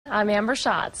I'm Amber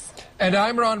Schatz. And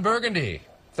I'm Ron Burgundy.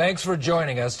 Thanks for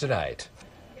joining us tonight.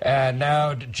 And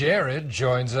now Jared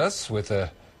joins us with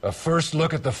a first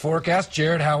look at the forecast.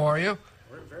 Jared, how are you?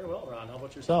 Very well, Ron. How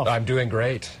about yourself? I'm doing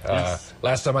great. Yes.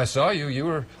 Last time I saw you, you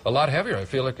were a lot heavier. I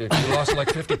feel like you lost like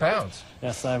 50 pounds.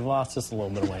 Yes, I've lost just a little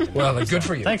bit of weight. Well, good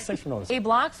for you. Thanks for noticing. A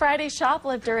Black Friday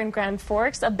shoplifter in Grand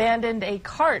Forks abandoned a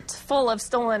cart full of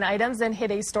stolen items and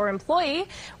hit a store employee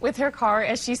with her car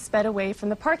as she sped away from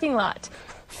the parking lot.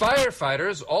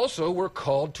 Firefighters also were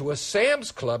called to a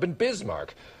Sam's Club in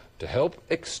Bismarck to help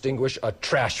extinguish a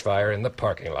trash fire in the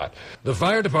parking lot. The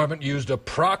fire department used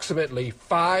approximately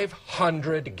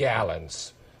 500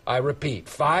 gallons. I repeat,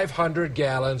 500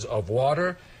 gallons of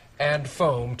water and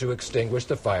foam to extinguish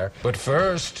the fire. But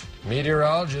first,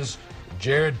 meteorologist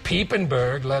Jared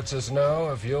Piepenberg lets us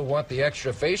know if you'll want the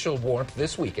extra facial warmth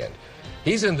this weekend.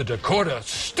 He's in the Dakota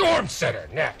Storm Center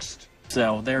next.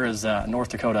 So there is North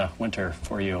Dakota winter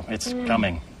for you. It's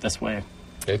coming this way.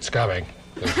 It's coming.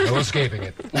 There's no escaping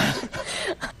it.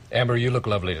 Amber, you look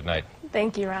lovely tonight.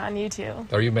 Thank you, Ron. You too.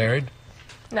 Are you married?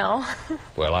 No.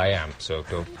 Well, I am, so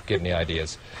don't get any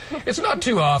ideas. It's not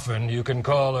too often you can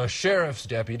call a sheriff's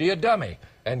deputy a dummy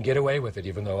and get away with it,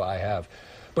 even though I have.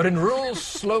 But in rural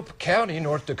Slope County,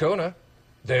 North Dakota,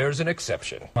 there's an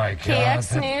exception. My God.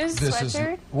 KX News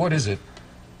sweatshirt? What is it?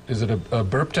 Is it a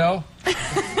burp towel?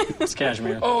 It's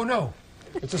cashmere. Oh, no.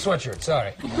 It's a sweatshirt.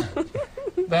 Sorry.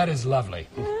 That is lovely.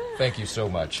 Thank you so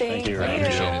much. Thank you, I Ron.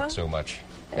 appreciate it so much.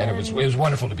 And it was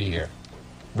wonderful to be here.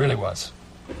 Really was.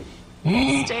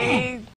 Stay